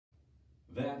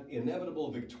That Inevitable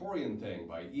Victorian Thing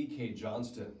by E.K.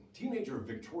 Johnston. Teenager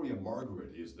Victoria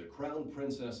Margaret is the crown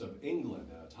princess of England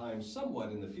at a time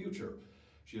somewhat in the future.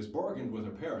 She has bargained with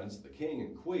her parents, the king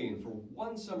and queen, for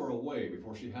one summer away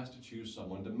before she has to choose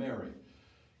someone to marry.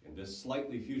 In this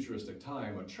slightly futuristic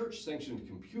time, a church-sanctioned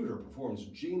computer performs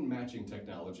gene-matching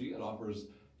technology and offers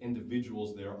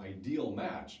individuals their ideal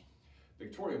match.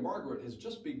 Victoria Margaret has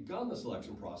just begun the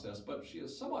selection process, but she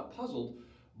is somewhat puzzled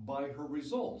by her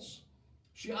results.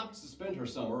 She opts to spend her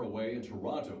summer away in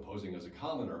Toronto posing as a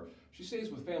commoner. She stays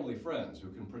with family friends who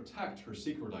can protect her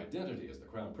secret identity as the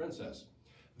crown princess.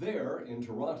 There, in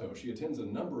Toronto, she attends a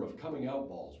number of coming-out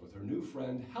balls with her new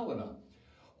friend, Helena.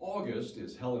 August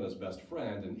is Helena's best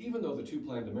friend, and even though the two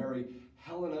plan to marry,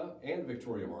 Helena and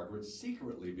Victoria Margaret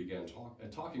secretly began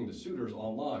talking to suitors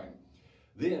online.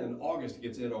 Then August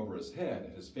gets in over his head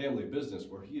at his family business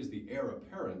where he is the heir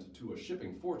apparent to a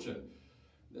shipping fortune.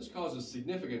 This causes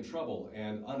significant trouble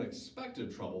and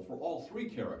unexpected trouble for all three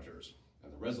characters,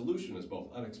 and the resolution is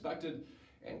both unexpected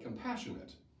and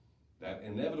compassionate. That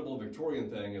Inevitable Victorian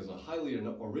Thing is a highly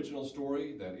original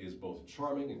story that is both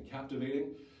charming and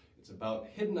captivating. It's about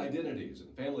hidden identities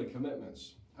and family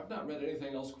commitments. I've not read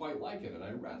anything else quite like it, and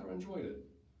I rather enjoyed it.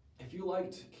 If you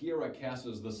liked Kiera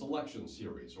Cass's The Selection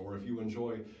series, or if you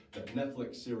enjoy the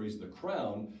Netflix series The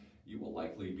Crown, you will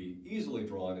likely be easily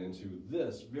drawn into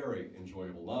this very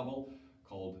enjoyable novel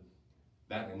called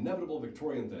That Inevitable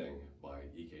Victorian Thing by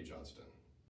E.K. Johnston.